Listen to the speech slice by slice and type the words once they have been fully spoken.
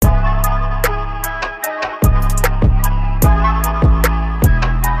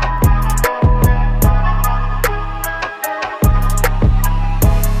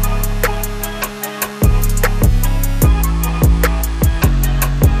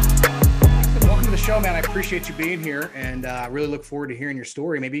show, man. I appreciate you being here, and I really look forward to hearing your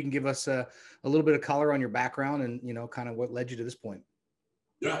story. Maybe you can give us a little bit of color on your background and, you know, kind of what led you to this point.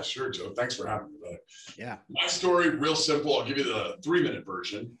 Yeah, sure, Joe. Thanks for having me, brother. Yeah. My story, real simple. I'll give you the 3-minute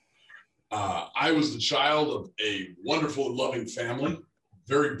version. I was the child of a wonderful and loving family,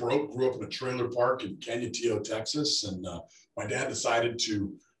 very broke, grew up in a trailer park in Canutillo, Texas. And my dad decided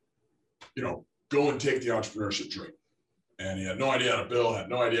to, go and take the entrepreneurship dream. And he had no idea how to bill, had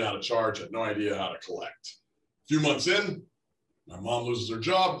no idea how to charge, had no idea how to collect. A few months in, my mom loses her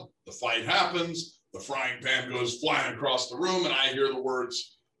job, the fight happens, the frying pan goes flying across the room, and I hear the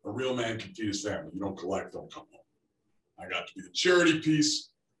words, "A real man can feed his family. You don't collect, don't come home." I got to be the charity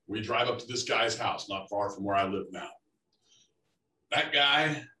piece. We drive up to this guy's house, not far from where I live now. That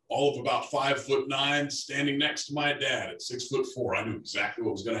guy, all of about 5'9", standing next to my dad at 6'4". I knew exactly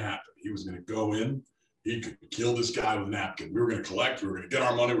what was going to happen. He was going to go in. He could kill this guy with a napkin. We were going to collect. We were going to get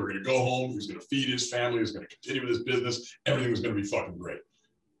our money. We were going to go home. He was going to feed his family. He was going to continue with his business. Everything was going to be fucking great.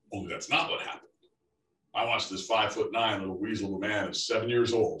 Only that's not what happened. I watched this 5'9" little weasel of a man at 7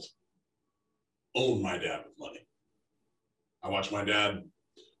 years old own my dad with money. I watched my dad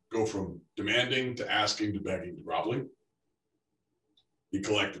go from demanding to asking to begging to groveling. He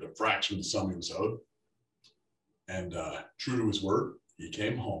collected a fraction of the sum he was owed. And true to his word, he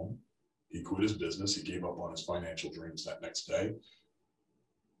came home. He quit his business. He gave up on his financial dreams that next day.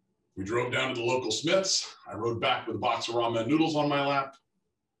 We drove down to the local Smiths. I rode back with a box of ramen noodles on my lap.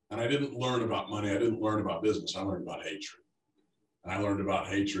 And I didn't learn about money. I didn't learn about business. I learned about hatred. And I learned about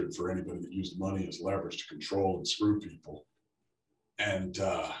hatred for anybody that used money as leverage to control and screw people. And,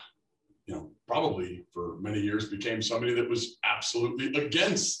 probably for many years became somebody that was absolutely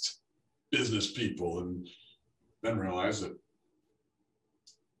against business people, and then realized that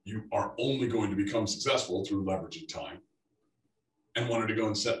you are only going to become successful through leveraging time, and wanted to go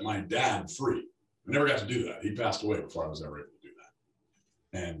and set my dad free. I never got to do that. He passed away before I was ever able to do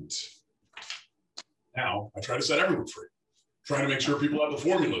that. And now I try to set everyone free, trying to make sure people have the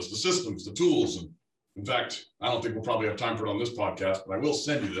formulas, the systems, the tools. And in fact, I don't think we'll probably have time for it on this podcast, but I will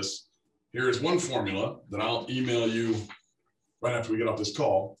send you this. Here is one formula that I'll email you right after we get off this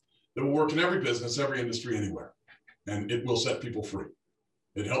call that will work in every business, every industry, anywhere. And it will set people free.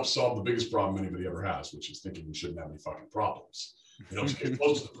 It helps solve the biggest problem anybody ever has, which is thinking we shouldn't have any fucking problems. It helps get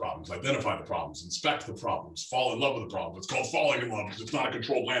close to the problems, identify the problems, inspect the problems, fall in love with the problems. It's called falling in love because it's not a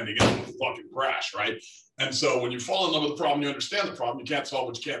controlled landing. It's a fucking crash, right? And so when you fall in love with the problem, you understand the problem. You can't solve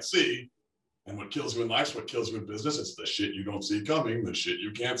what you can't see. And what kills you in life is what kills you in business. It's the shit you don't see coming, the shit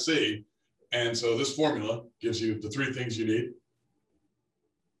you can't see. And so this formula gives you the 3 things you need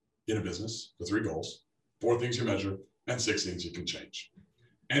in a business, the 3 goals, 4 things you measure, and 6 things you can change.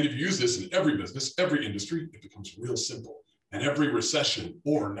 And if you use this in every business, every industry, it becomes real simple. And every recession,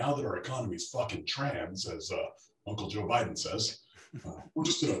 or now that our economy is fucking trans, as Uncle Joe Biden says, we're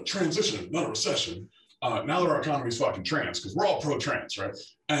just in a transition, not a recession. Now that our economy is fucking trans, because we're all pro-trans, right?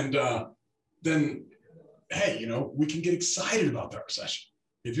 And then, hey, we can get excited about that recession.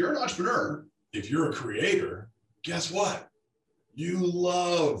 If you're an entrepreneur, if you're a creator, guess what? You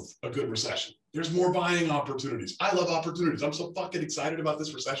love a good recession. There's more buying opportunities. I love opportunities. I'm so fucking excited about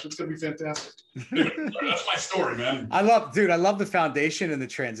this recession. It's going to be fantastic. Anyway, that's my story, man. I love the foundation and the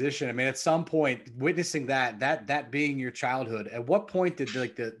transition. I mean, at some point, witnessing that being your childhood, at what point did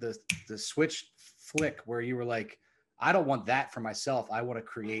the switch flick where you were like, I don't want that for myself. I want to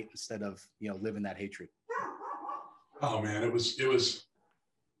create instead of, live in that hatred? Oh man, it was,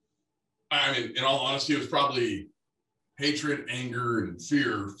 I mean, in all honesty, it was probably hatred, anger, and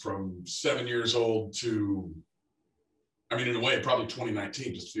fear from 7 years old to, in a way, probably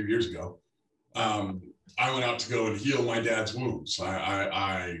 2019, just a few years ago. I went out to go and heal my dad's wounds.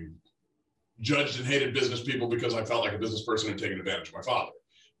 I judged and hated business people because I felt like a business person had taken advantage of my father.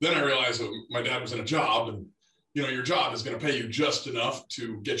 Then I realized that my dad was in a job, and your job is going to pay you just enough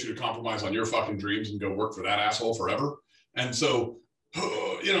to get you to compromise on your fucking dreams and go work for that asshole forever. And so,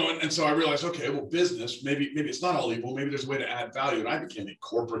 and so I realized, okay, well, business, maybe it's not all evil. Maybe there's a way to add value. And I became a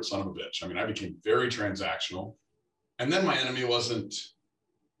corporate son of a bitch. I became very transactional. And then my enemy wasn't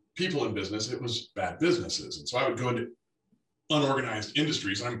people in business. It was bad businesses. And so I would go into unorganized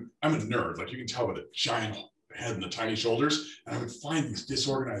industries. I'm a nerd. Like you can tell by the giant head and the tiny shoulders. And I would find these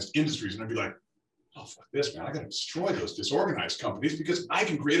disorganized industries and I'd be like, oh, fuck this, man. I got to destroy those disorganized companies because I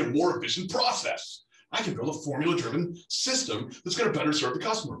can create a more efficient process. I can build a formula-driven system that's going to better serve the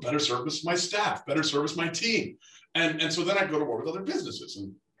customer, better service my staff, better service my team. And so then I'd go to war with other businesses,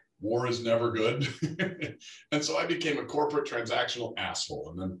 and war is never good. And so I became a corporate transactional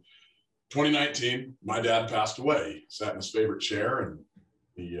asshole. And then 2019, my dad passed away. He sat in his favorite chair and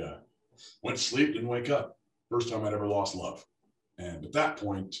he Went to sleep, didn't wake up. First time I'd ever lost love. And at that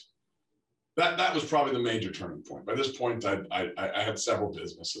point, that was probably the major turning point. By this point, I had several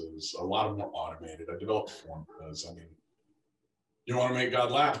businesses, a lot of them were automated. I developed formulas. I mean, you want to make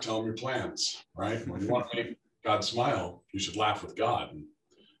God laugh, tell him your plans, right? When you want to make God smile, you should laugh with God. And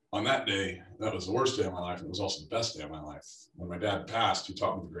on that day, that was the worst day of my life, and it was also the best day of my life. When my dad passed, he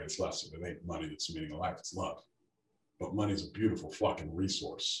taught me the greatest lesson. It ain't money that's the meaning of life, it's love. But money is a beautiful fucking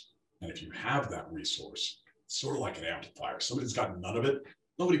resource. And if you have that resource, it's sort of like an amplifier. Somebody's got none of it,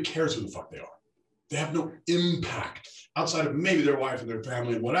 nobody cares who the fuck they are. They have no impact outside of maybe their wife and their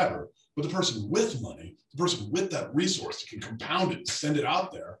family and whatever. But the person with money, the person with that resource that can compound it and send it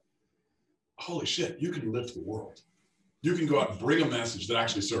out there, holy shit, you can lift the world. You can go out and bring a message that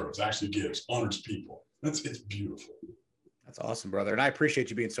actually serves, actually gives, honors people. It's beautiful. That's awesome, brother. And I appreciate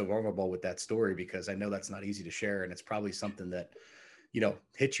you being so vulnerable with that story, because I know that's not easy to share. And it's probably something that,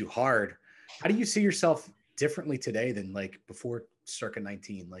 hit you hard. How do you see yourself differently today than like before circa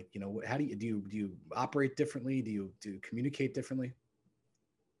 19? Like, how do you operate differently? Do you communicate differently?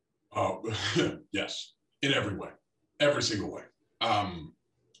 Oh, yes, in every way, every single way.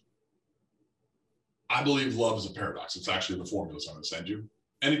 I believe love is a paradox. It's actually in the formulas I'm going to send you.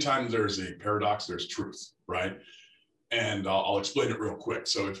 Anytime there's a paradox, there's truth, right? And I'll explain it real quick.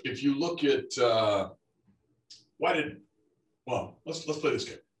 So if you look at let's play this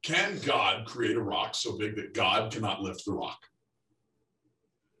game. Can God create a rock so big that God cannot lift the rock?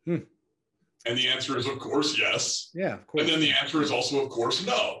 And the answer is, of course, yes. Yeah, of course. And then the answer is also, of course,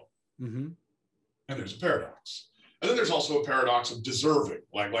 no. Mm-hmm. And there's a paradox. And then there's also a paradox of deserving,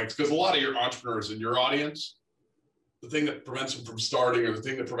 like because a lot of your entrepreneurs in your audience, the thing that prevents them from starting or the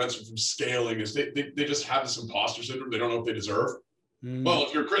thing that prevents them from scaling is they just have this imposter syndrome. They don't know what they deserve. Mm. Well,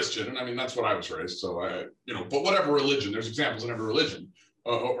 if you're a Christian, and I mean, that's what I was raised. So but whatever religion, there's examples in every religion,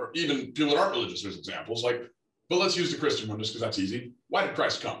 or even people that aren't religious, there's examples but let's use the Christian one just because that's easy. Why did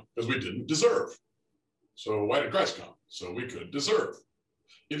Christ come? Because we didn't deserve. So why did Christ come? So we could deserve.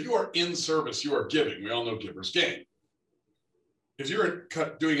 If you are in service, you are giving. We all know givers gain. If you're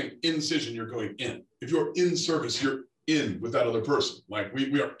doing an incision, you're going in. If you're in service, you're in with that other person. Like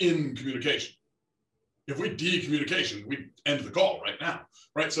we are in communication. If we decommunication, we end the call right now,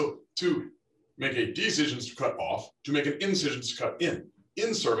 right? So to make a decision is to cut off, to make an incision is to cut in.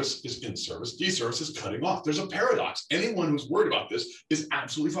 In service is in service, deservice is cutting off. There's a paradox. Anyone who's worried about this is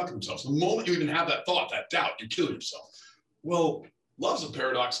absolutely fucking themselves. The moment you even have that thought, that doubt, you kill yourself. Well, love's a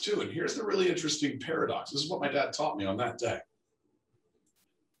paradox too. And here's the really interesting paradox. This is what my dad taught me on that day.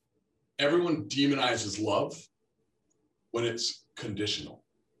 Everyone demonizes love when it's conditional.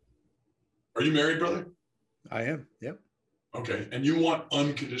 Are you married, brother? I am. Yep. Okay. And you want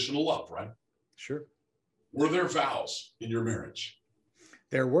unconditional love, right? Sure. Were there vows in your marriage?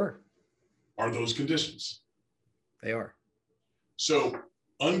 There were. Are those conditions? They are. So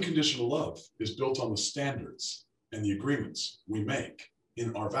unconditional love is built on the standards and the agreements we make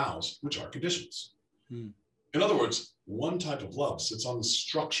in our vows, which are conditions. In other words, one type of love sits on the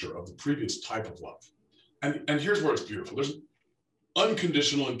structure of the previous type of love. And here's where it's beautiful. There's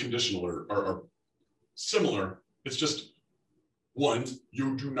unconditional and conditional are similar. It's just one,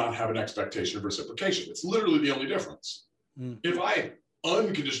 you do not have an expectation of reciprocation. It's literally the only difference. If I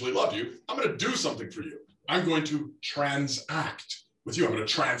unconditionally love you, I'm going to do something for you. I'm going to transact with you. I'm going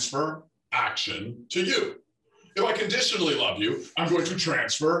to transfer action to you. If I conditionally love you, I'm going to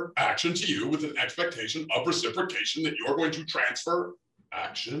transfer action to you with an expectation of reciprocation that you're going to transfer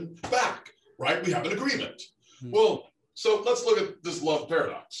action back, right? We have an agreement. Well, so let's look at this love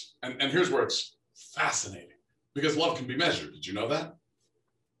paradox. And here's where it's fascinating, because love can be measured. Did you know that?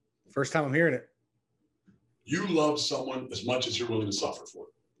 First time I'm hearing it. You love someone as much as you're willing to suffer for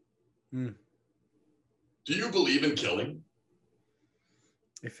them. Do you believe in killing?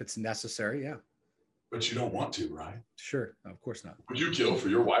 If it's necessary, yeah. But you don't want to, right? Sure. No, of course not. Would you kill for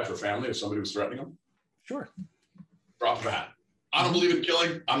your wife or family if somebody was threatening them? Sure. Drop the hat. I don't believe in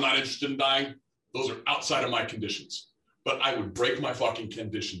killing. I'm not interested in dying. Those are outside of my conditions. But I would break my fucking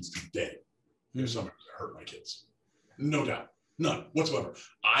conditions today if somebody was to hurt my kids. No doubt. None whatsoever.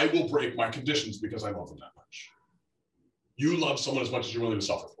 I will break my conditions because I love them that much. You love someone as much as you're willing to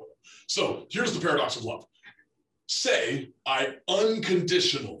suffer for them. So here's the paradox of love. Say I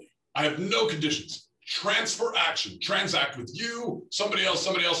unconditionally, I have no conditions, transfer action, transact with you, somebody else,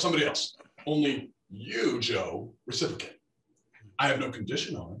 somebody else, somebody else. Only you, Joe, reciprocate. I have no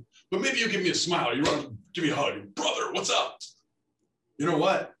condition on it. But maybe you give me a smile, or you run to give me a hug. Brother, what's up? You know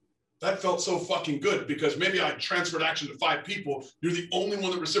what? That felt so fucking good because maybe I transferred action to 5 people. You're the only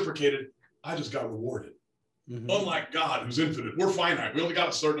one that reciprocated. I just got rewarded. Unlike God, who's infinite, we're finite. We only got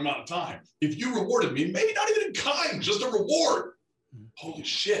a certain amount of time. If you rewarded me, maybe not even in kind, just a reward. Holy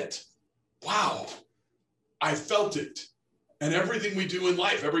shit. Wow. I felt it. And everything we do in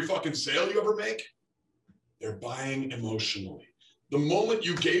life, every fucking sale you ever make, they're buying emotionally. The moment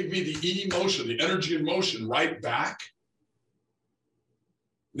you gave me the emotion, the energy and motion right back,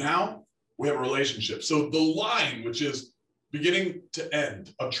 now we have a relationship. So the line, which is beginning to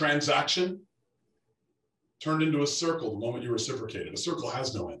end, a transaction turned into a circle the moment you reciprocated. A circle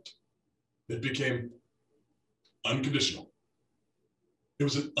has no end. It became unconditional. It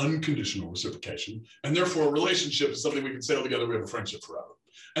was an unconditional reciprocation. And therefore, a relationship is something we can sail together. We have a friendship forever.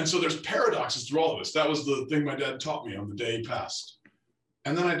 And so there's paradoxes through all of this. That was the thing my dad taught me on the day he passed.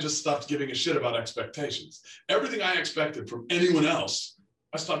 And then I just stopped giving a shit about expectations. Everything I expected from anyone else,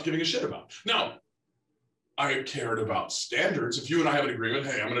 I stopped giving a shit about. Now, I cared about standards. If you and I have an agreement,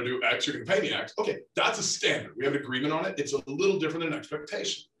 hey, I'm going to do X, you're going to pay me X. Okay, that's a standard. We have an agreement on it. It's a little different than an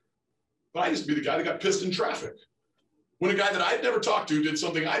expectation. But I used to be the guy that got pissed in traffic. When a guy that I'd never talked to did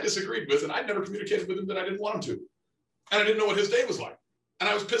something I disagreed with, and I'd never communicated with him that I didn't want him to. And I didn't know what his day was like. And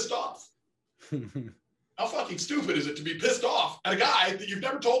I was pissed off. How fucking stupid is it to be pissed off at a guy that you've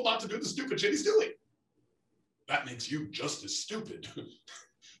never told not to do the stupid shit he's doing? That makes you just as stupid.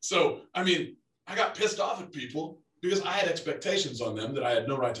 So, I mean, I got pissed off at people because I had expectations on them that I had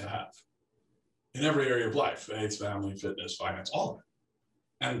no right to have in every area of life, faith, family, fitness, finance, all of it.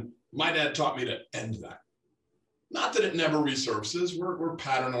 And my dad taught me to end that. Not that it never resurfaces. We're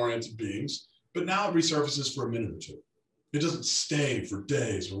pattern-oriented beings, but now it resurfaces for a minute or two. It doesn't stay for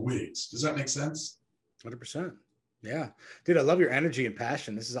days or weeks. Does that make sense? 100%. Yeah. Dude, I love your energy and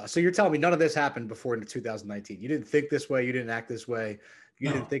passion. So you're telling me none of this happened before into 2019. You didn't think this way. You didn't act this way. You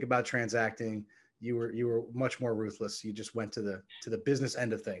didn't think about transacting. You were much more ruthless. You just went to the business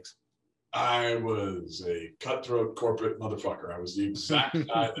end of things. I was a cutthroat corporate motherfucker. I was the exact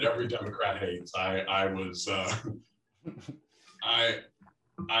guy that every Democrat hates. I was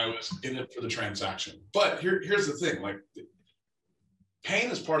in it for the transaction. But here's the thing, like,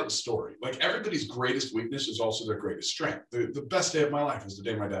 pain is part of the story. Like, everybody's greatest weakness is also their greatest strength. The best day of my life is the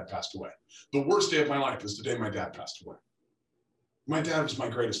day my dad passed away. The worst day of my life is the day my dad passed away. My dad was my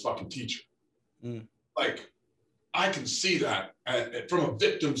greatest fucking teacher. Like, I can see that from a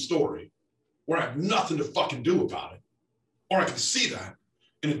victim story where I have nothing to fucking do about it. Or I can see that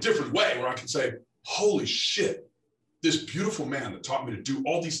in a different way where I can say, holy shit, this beautiful man that taught me to do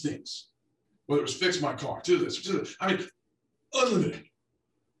all these things, whether it was fix my car, do this, I mean, unlimited,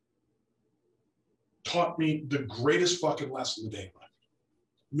 taught me the greatest fucking lesson of the day of life.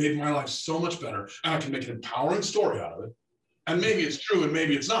 Made my life so much better, and I can make an empowering story out of it. And maybe it's true and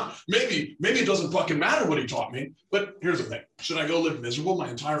maybe it's not. Maybe it doesn't fucking matter what he taught me, but here's the thing. Should I go live miserable my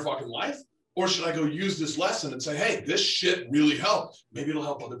entire fucking life? Or should I go use this lesson and say, hey, this shit really helped. Maybe it'll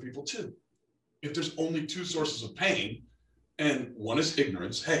help other people too. If there's only two sources of pain, and one is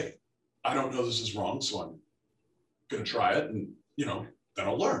ignorance, hey, I don't know this is wrong, so I'm gonna try it, and then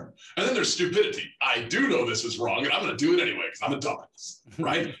I'll learn. And then there's stupidity. I do know this is wrong, and I'm gonna do it anyway, because I'm a dumbass,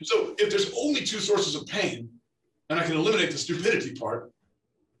 right? So if there's only two sources of pain, and I can eliminate the stupidity part,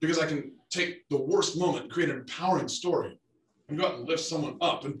 because I can take the worst moment and create an empowering story and go out and lift someone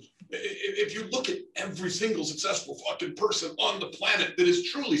up. And if you look at every single successful fucking person on the planet that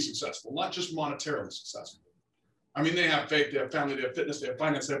is truly successful, not just monetarily successful. I mean, they have faith, they have family, they have fitness, they have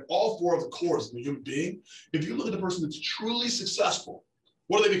finance, they have all four of the cores of the human being. If you look at the person that's truly successful,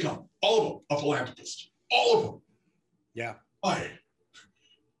 what do they become? All of them, a philanthropist. All of them. Yeah. Why?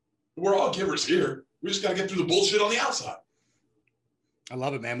 We're all givers here. We just got to get through the bullshit on the outside. I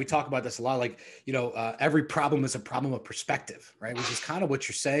love it, man. We talk about this a lot. Like, every problem is a problem of perspective, right? Which is kind of what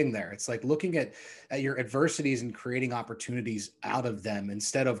you're saying there. It's like looking at your adversities and creating opportunities out of them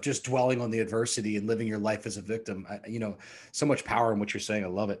instead of just dwelling on the adversity and living your life as a victim. So much power in what you're saying. I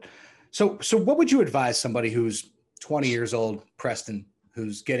love it. So what would you advise somebody who's 20 years old, Preston,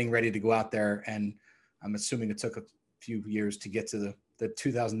 who's getting ready to go out there? And I'm assuming it took a few years to get to the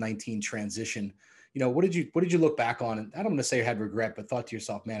 2019 transition. What did you look back on? And I don't want to say you had regret, but thought to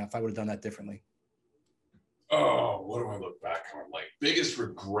yourself, man, if I would have done that differently. Oh, what do I look back on? Like, biggest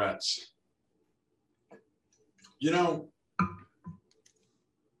regrets.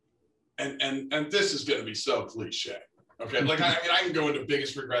 And this is going to be so cliche. Okay. Like, I can go into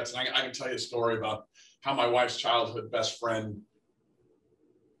biggest regrets, and I can tell you a story about how my wife's childhood best friend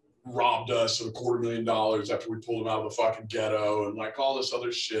robbed us of $250,000 after we pulled him out of the fucking ghetto, and like all this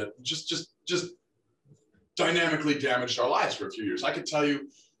other shit. Just dynamically damaged our lives for a few years. I could tell you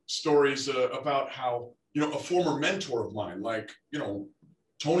stories about how, a former mentor of mine, like,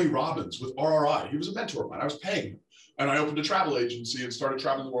 Tony Robbins with RRI. He was a mentor of mine. I was paying him. And I opened a travel agency and started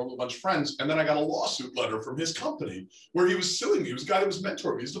traveling the world with a bunch of friends. And then I got a lawsuit letter from his company where he was suing me. He was a guy that was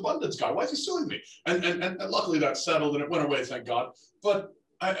mentoring me. He's an abundance guy. Why is he suing me? And luckily that settled and it went away, thank God. But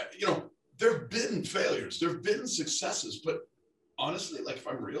there have been failures. There have been successes. But honestly, like if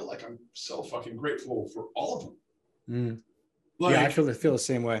I'm real, like I'm so fucking grateful for all of them. Like, yeah, I feel the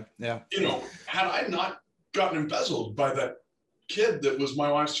same way. Yeah. Had I not gotten embezzled by that kid that was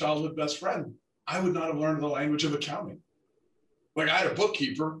my wife's childhood best friend, I would not have learned the language of accounting. Like I had a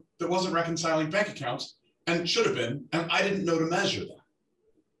bookkeeper that wasn't reconciling bank accounts and should have been, and I didn't know to measure that.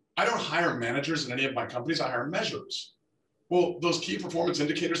 I don't hire managers in any of my companies, I hire measurers. Well, those key performance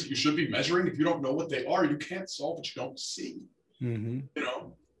indicators that you should be measuring, if you don't know what they are, you can't solve what you don't see.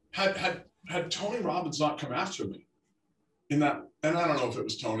 Had Tony Robbins not come after me in that, and I don't know if it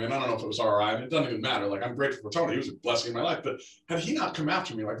was Tony, and I don't know if it was RI, and it doesn't even matter. Like I'm grateful for Tony, he was a blessing in my life, but had he not come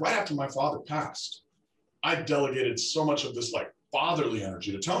after me, like right after my father passed, I delegated so much of this like fatherly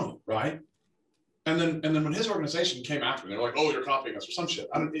energy to Tony, right? And then when his organization came after me, they're like, oh, you're copying us or some shit.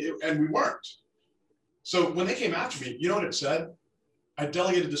 And we weren't. So when they came after me, you know what it said? I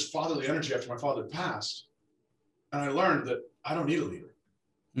delegated this fatherly energy after my father passed. And I learned that I don't need a leader.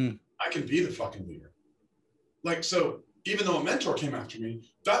 I can be the fucking leader. Like, so even though a mentor came after me,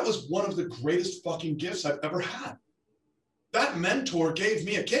 that was one of the greatest fucking gifts I've ever had. That mentor gave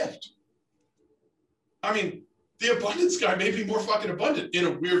me a gift. I mean, the abundance guy may be more fucking abundant in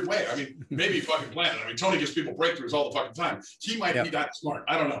a weird way. I mean, maybe fucking planned. I mean, Tony gives people breakthroughs all the fucking time. He might be that smart.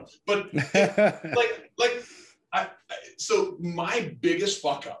 I don't know. But so my biggest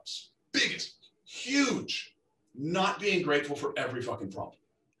fuck ups, huge, not being grateful for every fucking problem.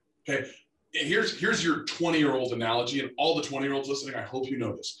 Okay. Here's your 20-year-old analogy, and all the 20-year-olds listening, I hope you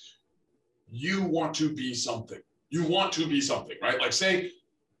know this. You want to be something. You want to be something, right? Like say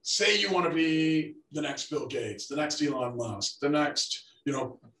you want to be the next Bill Gates, the next Elon Musk, the next,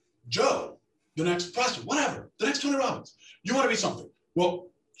 Joe, the next Preston, whatever, the next Tony Robbins. You want to be something. Well,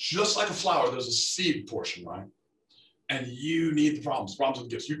 just like a flower, there's a seed portion, right? And you need the problems and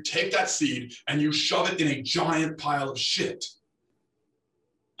gifts. You take that seed and you shove it in a giant pile of shit.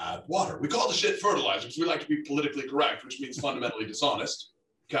 Add water. We call the shit fertilizer because we like to be politically correct, which means fundamentally dishonest.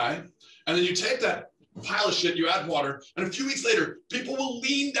 Okay. And then you take that pile of shit, you add water, and a few weeks later, people will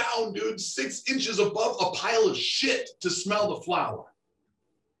lean down, dude, 6 inches above a pile of shit to smell the flower.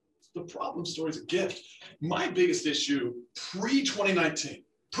 The problem story is a gift. My biggest issue pre-2019,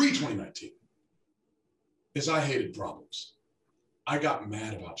 is I hated problems. I got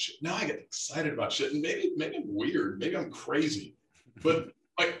mad about shit. Now I get excited about shit, and maybe I'm weird, maybe I'm crazy, but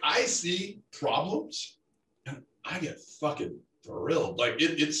like I see problems and I get fucking thrilled. Like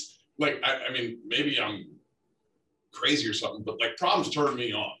it's like, I mean, maybe I'm crazy or something, but like problems turn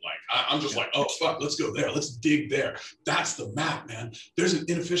me on. Like I'm just like, oh fuck, let's go there. Let's dig there. That's the map, man. There's an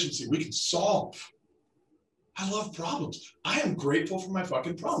inefficiency we can solve. I love problems. I am grateful for my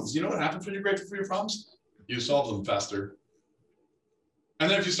fucking problems. You know what happens when you're grateful for your problems? You solve them faster. And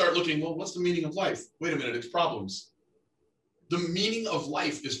then if you start looking, well, what's the meaning of life? Wait a minute, it's problems. The meaning of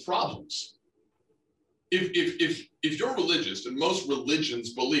life is problems. If you're religious, and most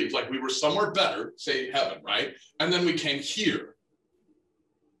religions believe like we were somewhere better, say heaven, right? And then we came here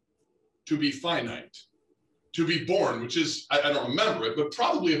to be finite, to be born, which is, I don't remember it, but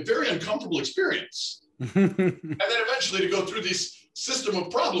probably a very uncomfortable experience. And then eventually to go through this system of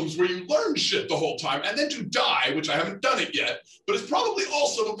problems where you learn shit the whole time, and then to die, which I haven't done it yet, but it's probably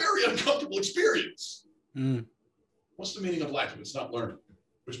also a very uncomfortable experience. What's the meaning of life if it's not learning,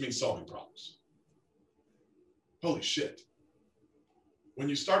 which means solving problems? Holy shit. When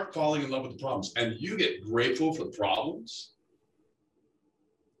you start falling in love with the problems and you get grateful for the problems,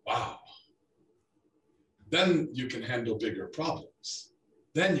 wow. Then you can handle bigger problems.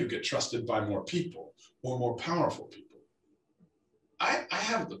 Then you get trusted by more people or more powerful people. I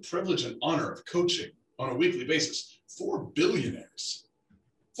have the privilege and honor of coaching on a weekly basis 4 billionaires.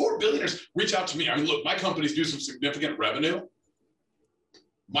 4 billionaires reach out to me. I mean, look, my companies do some significant revenue.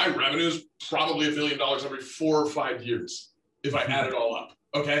 My revenue is probably $1 billion every 4 or 5 years if I add it all up,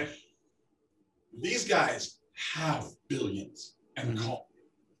 okay? These guys have billions and call me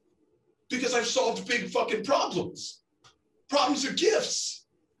because I've solved big fucking problems. Problems are gifts.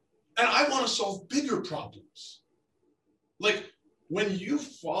 And I want to solve bigger problems. Like when you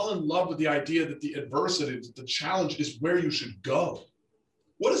fall in love with the idea that the adversity, the challenge is where you should go.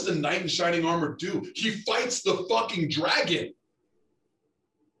 What does the knight in shining armor do? He fights the fucking dragon.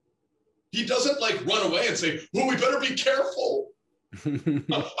 He doesn't like run away and say, well, we better be careful.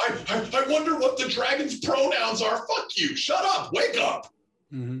 I wonder what the dragon's pronouns are. Fuck you. Shut up. Wake up.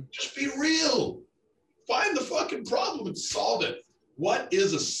 Just be real. Find the fucking problem and solve it. What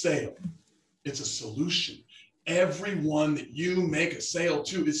is a sale? It's a solution. Everyone that you make a sale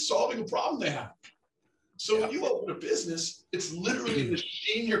to is solving a problem they have. So when you open a business, it's literally a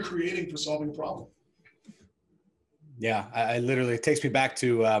machine you're creating for solving a problem. Yeah, I literally, it takes me back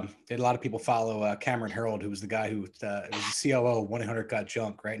to, a lot of people follow Cameron Herold, who was the guy who was the COO of 1-800 Got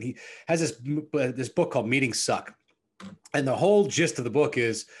Junk, right? And he has this book called Meetings Suck. And the whole gist of the book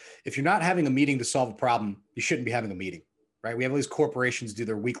is, if you're not having a meeting to solve a problem, you shouldn't be having a meeting, right? We have all these corporations do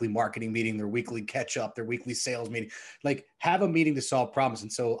their weekly marketing meeting, their weekly catch up, their weekly sales meeting, like have a meeting to solve problems.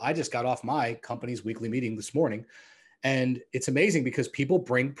 And so I just got off my company's weekly meeting this morning. And it's amazing because people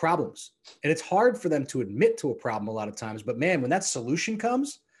bring problems and it's hard for them to admit to a problem a lot of times. But man, when that solution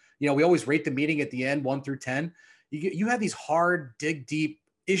comes, we always rate the meeting at the end, 1 through 10. You have these hard, dig deep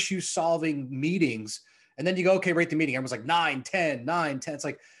issue solving meetings. And then you go, okay, rate the meeting. Everyone's like 9, 10, 9, 10. It's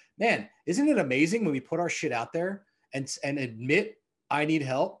like, man, isn't it amazing when we put our shit out there and admit I need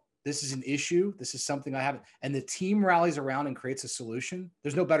help? This is an issue. This is something I haven't. And the team rallies around and creates a solution.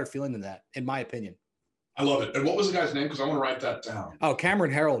 There's no better feeling than that, in my opinion. I love it. And what was the guy's name? Because I want to write that down. Oh,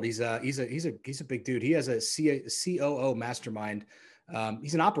 Cameron Herold. He's a big dude. He has a COO mastermind.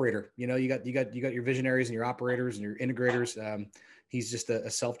 He's an operator. You got your visionaries and your operators and your integrators. He's just a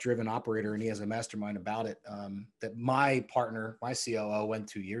self-driven operator, and he has a mastermind about it that my partner, my COO, went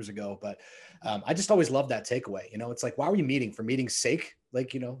 2 years ago. But I just always love that takeaway. It's like, why are we meeting? For meeting's sake?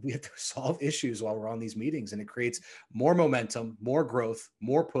 Like, we have to solve issues while we're on these meetings, and it creates more momentum, more growth,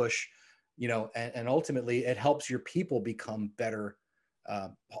 more push. And ultimately it helps your people become better,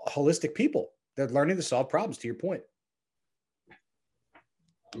 holistic people. They're learning to solve problems, to your point.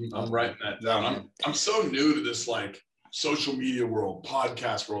 I'm writing that down. I'm so new to this like social media world,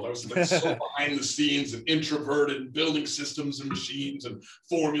 podcast world. I was like so behind the scenes and introverted and building systems and machines and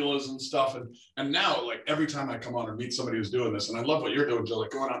formulas and stuff. And now like every time I come on and meet somebody who's doing this, and I love what you're doing, Joe,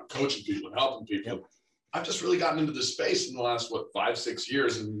 like going out and coaching people and helping people. Yep. I've just really gotten into this space in the last, 5-6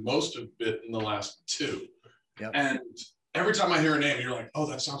 years, and most of it in the last 2. Yep. And every time I hear a name, you're like, oh,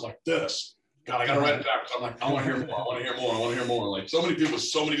 that sounds like this. God, I got to write it down. I'm like, I want to hear more. I want to hear more. I want to hear more. Like so many people with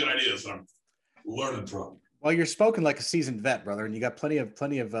so many good ideas that I'm learning from. Well, you're spoken like a seasoned vet, brother, and you got plenty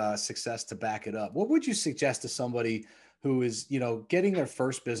of success to back it up. What would you suggest to somebody who is, getting their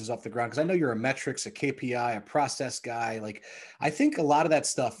first business off the ground? Because I know you're a metrics, a KPI, a process guy. Like, I think a lot of that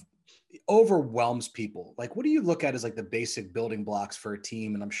stuff overwhelms people. Like, what do you look at as like the basic building blocks for a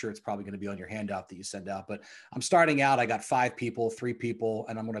team? And I'm sure it's probably going to be on your handout that you send out, but I'm starting out, I got 5 people, 3 people,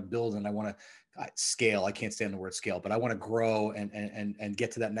 and I'm going to build, and I want to scale. I can't stand the word scale, but I want to grow and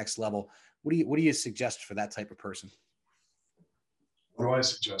get to that next level. What do you suggest for that type of person? What do I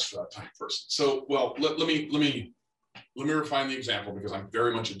suggest for that type of person? So, well, let me refine the example, because I'm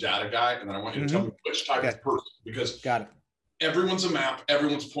very much a data guy. And then I want you to tell me which type of person, because got it. Everyone's a map.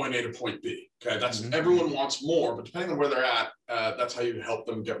 Everyone's point A to point B. Okay. That's everyone wants more, but depending on where they're at, that's how you help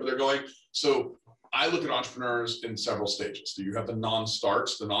them get where they're going. So I look at entrepreneurs in several stages. So you have the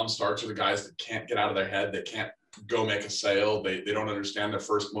non-starts. The non-starts are the guys that can't get out of their head. They can't go make a sale. They don't understand their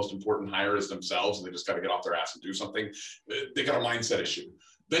first most important hire is themselves, and they just got to get off their ass and do something. They got a mindset issue.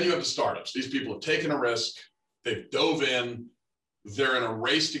 Then you have the startups. These people have taken a risk. They've dove in. They're in a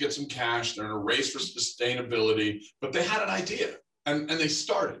race to get some cash. They're in a race for sustainability, but they had an idea and they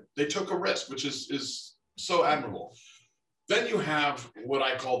started. They took a risk, which is so admirable. Then you have what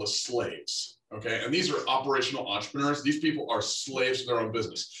I call the slaves. Okay. And these are operational entrepreneurs. These people are slaves to their own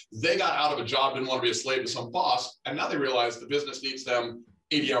business. They got out of a job, didn't want to be a slave to some boss. And now they realize the business needs them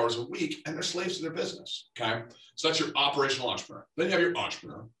 80 hours a week, and they're slaves to their business. Okay. So that's your operational entrepreneur. Then you have your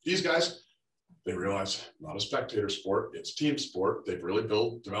entrepreneur. These guys, they realize not a spectator sport, it's team sport. They've really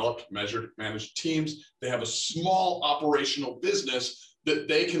built, developed, measured, managed teams. They have a small operational business that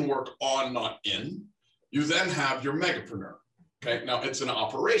they can work on, not in. You then have your megapreneur. Okay, now it's an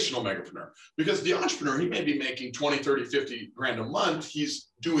operational megapreneur, because the entrepreneur, he may be making 20, 30, 50 grand a month. He's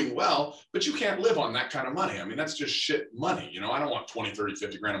doing well, but you can't live on that kind of money. I mean, that's just shit money. You know, I don't want 20, 30,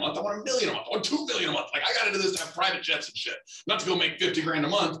 50 grand a month. I want $1 million a month. I want $2 million a month. Like, I got into this to have private jets and shit, not to go make 50 grand a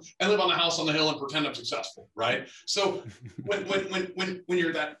month and live on the house on the hill and pretend I'm successful, right? So when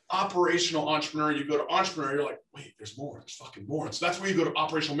you're that operational entrepreneur, you go to entrepreneur, you're like, wait, there's more. There's fucking more. And so that's where you go to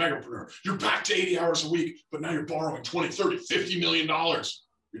operational megapreneur. You're back to 80 hours a week, but now you're borrowing 20, 30, $50 million.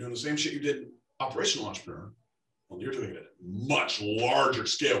 You're doing the same shit you did operational entrepreneur. Well, you're doing it at a much larger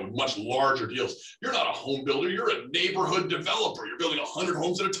scale with much larger deals. You're not a home builder. You're a neighborhood developer. You're building 100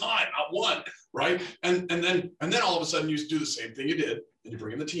 homes at a time, not one, right? And then all of a sudden you do the same thing you did, and you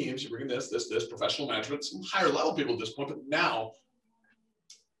bring in the teams, you bring in this, professional management, some higher level people at this point. But now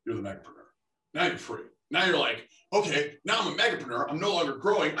you're the megapreneur. Now you're free. Now you're like, okay, now I'm a megapreneur. I'm no longer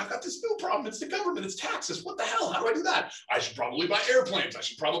growing. I've got this new problem. It's the government. It's taxes. What the hell? How do I do that? I should probably buy airplanes. I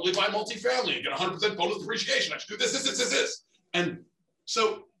should probably buy multifamily and get 100% bonus depreciation. I should do this. And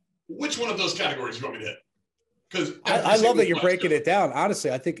so which one of those categories do you want me to hit? Because I love that you're breaking it down.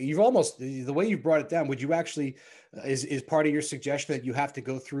 Honestly, I think you've almost, the way you've brought it down, would you actually, is part of your suggestion that you have to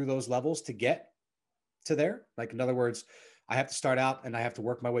go through those levels to get to there? Like, in other words, I have to start out and I have to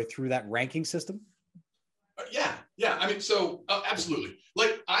work my way through that ranking system? Yeah. I mean, so absolutely.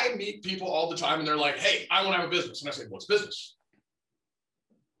 Like, I meet people all the time and they're like, hey, I want to have a business. And I say, what's business?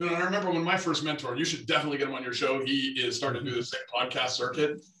 You know, I remember when my first mentor, you should definitely get him on your show. He is starting to do the same podcast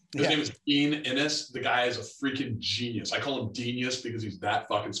circuit. His name is Dean Innes. The guy is a freaking genius. I call him Genius because he's that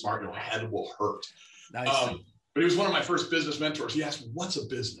fucking smart. Your head will hurt. Nice. But he was one of my first business mentors. He asked, what's a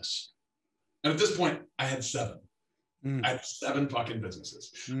business? And at this point, I had 7. I had 7 fucking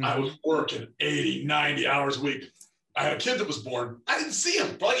businesses. I was working 80, 90 hours a week. I had a kid that was born. I didn't see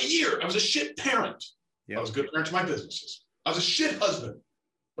him for like a year. I was a shit parent. Yep. I was a good parent to my businesses. I was a shit husband.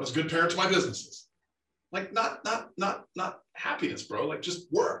 I was a good parent to my businesses. Like, not happiness, bro. Like,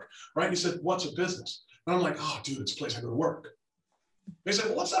 just work, right? And he said, what's a business? And I'm like, oh, dude, it's a place I go to work. And he said,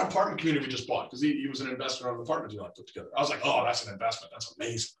 well, what's that apartment community we just bought? Because he was an investor on an apartment deal I put together. I was like, oh, that's an investment. That's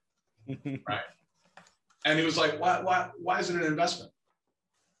amazing, right? And he was like, why is it an investment?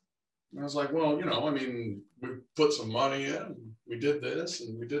 And I was like, well, you know, I mean, we put some money in, and we did this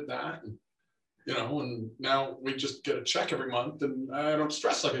and we did that, and, you know, and now we just get a check every month and I don't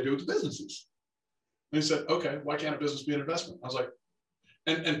stress like I do with the businesses. And he said, okay, why can't a business be an investment? I was like,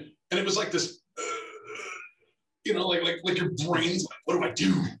 and it was like this, you know, like your brain's like, what do I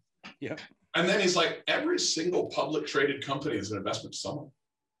do? Yeah. And then he's like, every single public traded company is an investment to someone.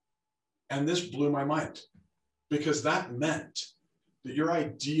 And this blew my mind, because that meant that your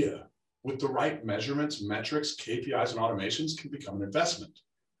idea with the right measurements, metrics, KPIs, and automations can become an investment.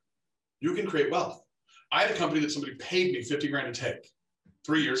 You can create wealth. I had a company that somebody paid me 50 grand to take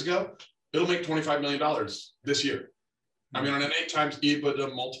 3 years ago. It'll make $25 million this year. I mean, on an 8 times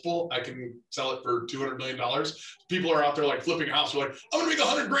EBITDA multiple, I can sell it for $200 million. People are out there like flipping a house. They're like, I'm going to make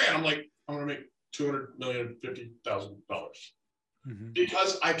 100 grand. I'm like, I'm going to make $250,000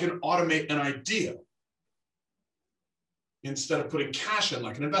 because I can automate an idea instead of putting cash in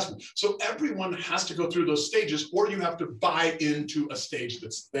like an investment. So everyone has to go through those stages, or you have to buy into a stage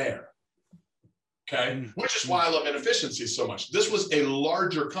that's there. Okay, which is why I love inefficiency so much. This was a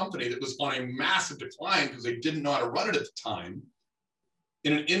larger company that was on a massive decline because they didn't know how to run it at the time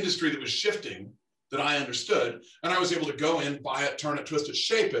in an industry that was shifting that I understood. And I was able to go in, buy it, turn it, twist it,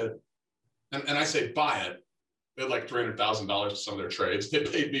 shape it. And I say buy it. They had like $300,000 to some of their trades. They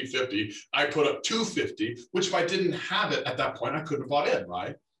paid me 50. I put up 250, which if I didn't have it at that point, I couldn't have bought in,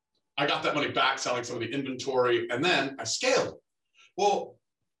 right? I got that money back selling some of the inventory, and then I scaled. Well,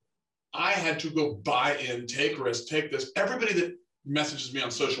 I had to go buy in, take risks, take this. Everybody that messages me on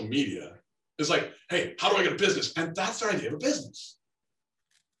social media is like, hey, how do I get a business? And that's their idea of a business.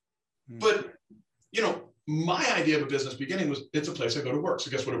 But, you know, my idea of a business beginning was, it's a place I go to work. So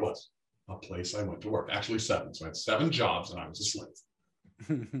guess what it was? A place I went to work. Actually 7. So I had 7 jobs and I was a slave.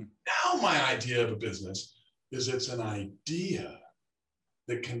 Now my idea of a business is it's an idea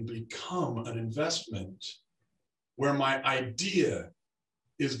that can become an investment where my idea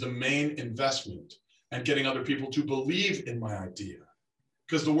is the main investment, and getting other people to believe in my idea.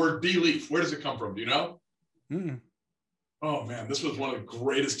 Because the word belief, where does it come from? Do you know? Oh man, this was one of the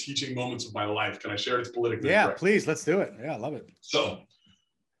greatest teaching moments of my life. Can I share it? It's politically correct. Please, let's do it. Yeah, I love it. So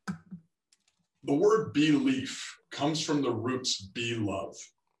the word belief comes from the roots be love.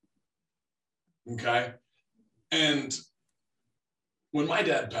 Okay. And when my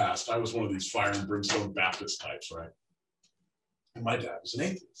dad passed, I was one of these fire and brimstone Baptist types, right? And my dad was an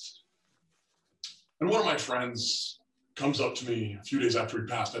atheist. And one of my friends comes up to me a few days after he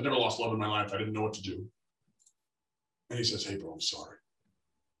passed. I'd never lost love in my life. I didn't know what to do. And he says, hey, bro, I'm sorry.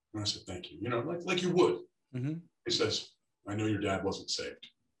 And I said, thank you. You know, like you would. He says, I know your dad wasn't saved.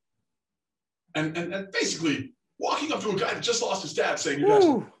 And basically walking up to a guy that just lost his dad saying, your dad's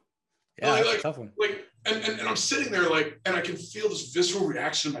yeah, that's a tough one. And I'm sitting there like, and I can feel this visceral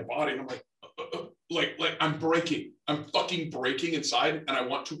reaction in my body. And I'm like I'm breaking. I'm fucking breaking inside, and I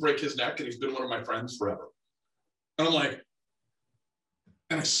want to break his neck, and he's been one of my friends forever. And I'm like,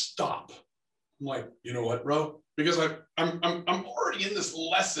 and I stop. I'm like, you know what, bro? Because I'm already in this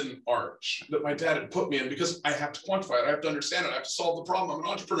lesson arch that my dad had put me in, because I have to quantify it. I have to understand it. I have to solve the problem. I'm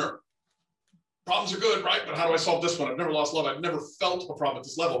an entrepreneur. Problems are good, right? But how do I solve this one? I've never lost love. I've never felt a problem at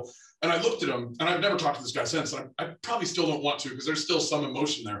this level. And I looked at him, and I've never talked to this guy since. And I probably still don't want to because there's still some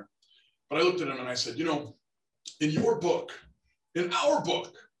emotion there. But I looked at him and I said, you know, in your book, in our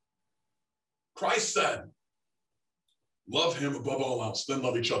book, Christ said, love him above all else, then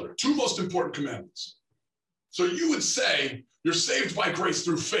love each other. Two most important commandments. So you would say you're saved by grace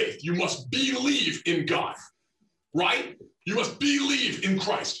through faith. You must believe in God, right? You must believe in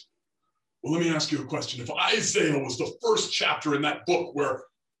Christ. Well, let me ask you a question. If Isaiah was the first chapter in that book where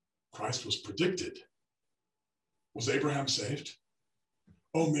Christ was predicted, was Abraham saved?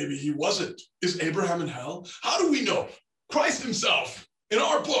 Oh, maybe he wasn't. Is Abraham in hell? How do we know? Christ himself in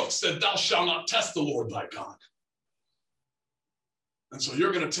our book said, thou shalt not test the Lord thy God. And so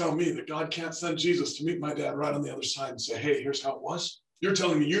you're going to tell me that God can't send Jesus to meet my dad right on the other side and say, hey, here's how it was. You're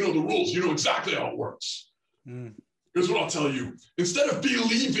telling me you know the rules. You know exactly how it works. Here's what I'll tell you. Instead of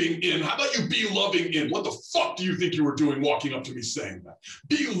believing in, how about you be loving in? What the fuck do you think you were doing walking up to me saying that?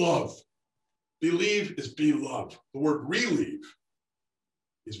 Be love. Believe is be love. The word relieve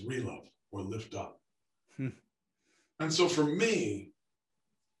is relove or lift up. And so for me,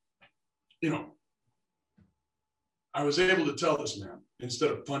 you know, I was able to tell this man,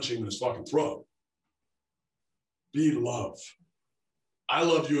 instead of punching him in his fucking throat, be love. I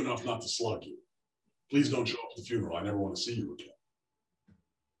love you enough not to slug you. Please don't show up at the funeral. I never want to see you again.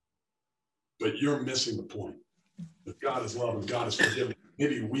 But you're missing the point. If God is love and God is forgiving,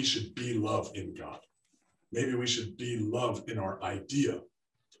 maybe we should be love in God. Maybe we should be love in our idea.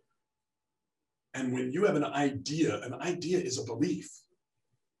 And when you have an idea is a belief.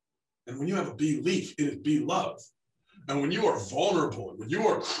 And when you have a belief, it is be love. And when you are vulnerable, and when you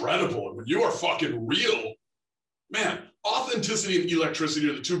are credible, and when you are fucking real, man, authenticity and electricity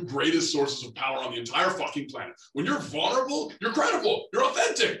are the two greatest sources of power on the entire fucking planet. When you're vulnerable, you're credible, you're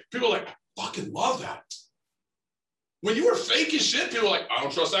authentic. People are like, I fucking love that. When you are fake as shit, people are like, I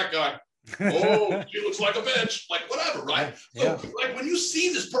don't trust that guy. Oh, he looks like a bitch. Like, whatever, right? Yeah. So, like, when you see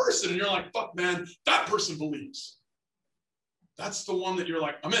this person and you're like, fuck, man, that person believes. That's the one that you're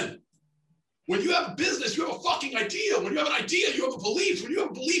like, I'm in. When you have a business, you have a fucking idea. When you have an idea, you have a belief. When you have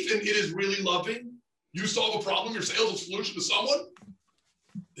a belief in it is really loving, you solve a problem, your sales a solution to someone,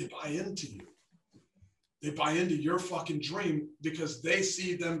 they buy into you. They buy into your fucking dream because they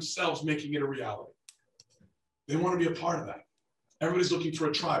see themselves making it a reality. They want to be a part of that. Everybody's looking for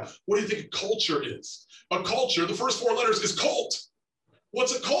a tribe. What do you think a culture is? A culture, the first four letters is cult.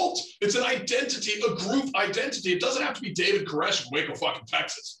 What's a cult? It's an identity, a group identity. It doesn't have to be David Koresh in Waco, fucking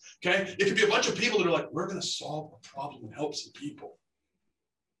Texas. Okay? It could be a bunch of people that are like, we're going to solve a problem and help some people.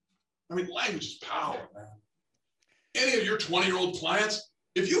 I mean, language is power, man. Any of your 20-year-old clients,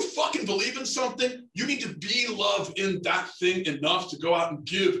 if you fucking believe in something, you need to be love in that thing enough to go out and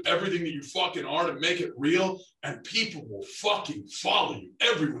give everything that you fucking are to make it real, and people will fucking follow you.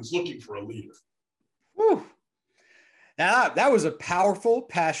 Everyone's looking for a leader. Whew. Now, that was a powerful,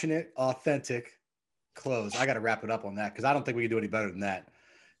 passionate, authentic close. I got to wrap it up on that because I don't think we can do any better than that.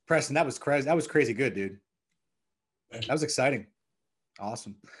 Preston, that was crazy. That was crazy good, dude. That was exciting.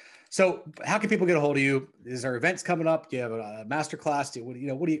 Awesome. So how can people get a hold of you? Is there events coming up? Do you have a master class? What do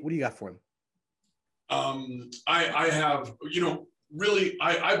you got for them? I have, really,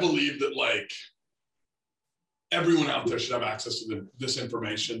 I believe that like everyone out there should have access to this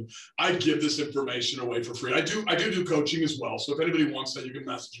information. I give this information away for free. I do coaching as well. So if anybody wants that, you can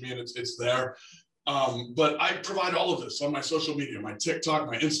message me and it's there. But I provide all of this on my social media, my TikTok,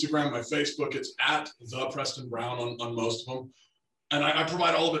 my Instagram, my Facebook. It's at the Preston Brown on most of them. And I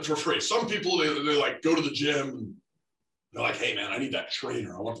provide all of it for free. Some people, they like go to the gym and they're like, hey man, I need that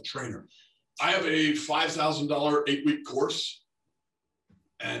trainer. I want the trainer. I have a $5,000 8-week course.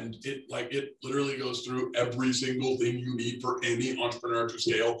 And it literally goes through every single thing you need for any entrepreneur to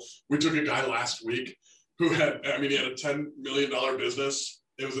scale. We took a guy last week who he had a $10 million business.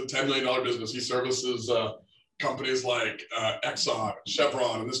 It was a $10 million business. He services companies like Exxon,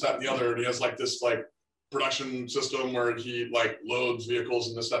 Chevron, and this, that, and the other. And he has like this production system where he like loads vehicles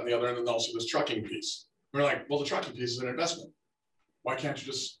and this, that, and the other. And then also this trucking piece. We're like, well, the trucking piece is an investment. Why can't you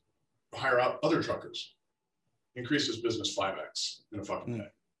just hire out other truckers? Increased his business 5x in a fucking day.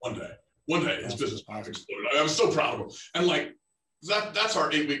 One day his business 5x exploded. I was so proud of him. And like, that's our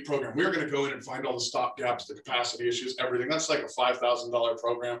 8-week program. We're going to go in and find all the stop gaps, the capacity issues, everything. That's like a $5,000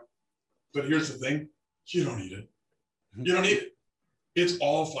 program. But here's the thing. You don't need it. You don't need it. It's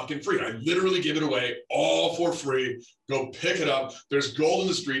all fucking free. I literally give it away all for free. Go pick it up. There's gold in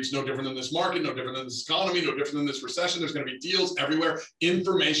the streets, no different than this market, no different than this economy, no different than this recession. There's going to be deals everywhere.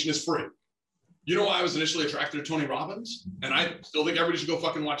 Information is free. You know why I was initially attracted to Tony Robbins? And I still think everybody should go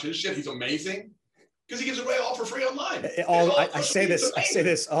fucking watch his shit. He's amazing. because he gives it away all for free online. I say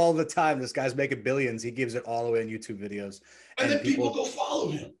this all the time. This guy's making billions. He gives it all away in YouTube videos. And then people go follow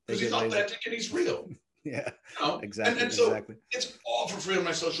him because he's authentic and he's real. Yeah, you know? exactly. And so exactly. it's all for free on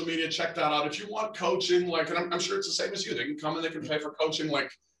my social media. Check that out. If you want coaching, like, and I'm sure it's the same as you. They can come and they can pay for coaching.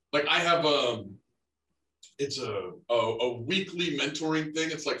 Like I have it's a weekly mentoring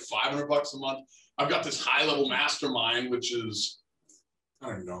thing. It's like $500 a month. I've got this high level mastermind, which is, I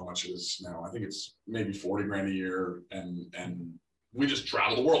don't even know how much it is now. I think it's maybe 40 grand a year. And we just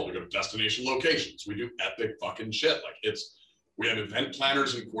travel the world. We go to destination locations. We do epic fucking shit. Like we have event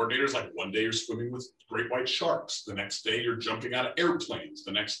planners and coordinators. Like one day you're swimming with great white sharks. The next day you're jumping out of airplanes.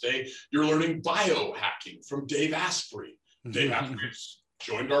 The next day you're learning biohacking from Dave Asprey. Dave Asprey's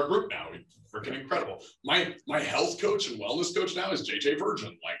joined our group now. He's freaking incredible. My health coach and wellness coach now is JJ Virgin.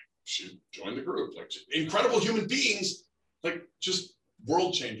 Like she joined the group. Like incredible human beings. Like just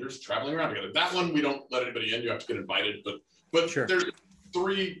world changers traveling around together. That one we don't let anybody in. You have to get invited. But sure. There's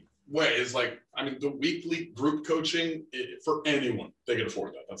 3 ways. Like, I mean, the weekly group coaching for anyone, they can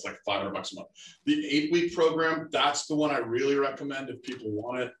afford that. That's like $500 a month. The 8-week program, that's the one I really recommend if people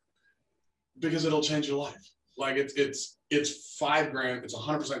want it, because it'll change your life. Like it's $5 grand. It's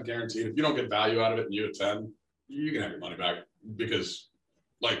 100% guaranteed. If you don't get value out of it and you attend, you can have your money back, because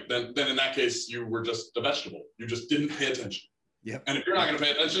like then in that case, you were just a vegetable. You just didn't pay attention. Yep. And if you're not going to pay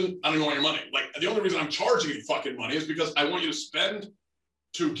attention, I don't even want your money. Like the only reason I'm charging you fucking money is because I want you to spend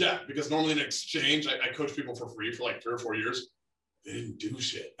to get, because normally in exchange, I coach people for free for like 3 or 4 years. They didn't do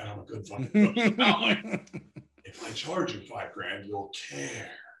shit. And I'm a good fucking coach. So now, like, if I charge you $5 grand, you'll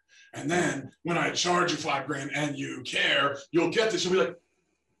care. And then when I charge you $5 grand and you care, you'll get this. You'll be like,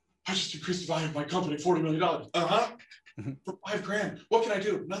 I just increased the value of my company, $40 million. Uh-huh. For $5 grand. What can I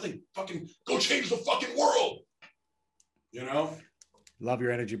do? Nothing. Fucking go change the fucking world. You know? Love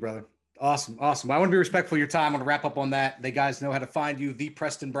your energy, brother. Awesome. Awesome. Well, I want to be respectful of your time. I want to wrap up on that. They guys know how to find you. The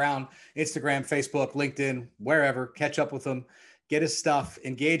Preston Brown, Instagram, Facebook, LinkedIn, wherever. Catch up with him, get his stuff,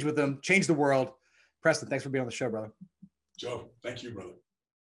 engage with him, change the world. Preston, thanks for being on the show, brother. Joe, thank you, brother.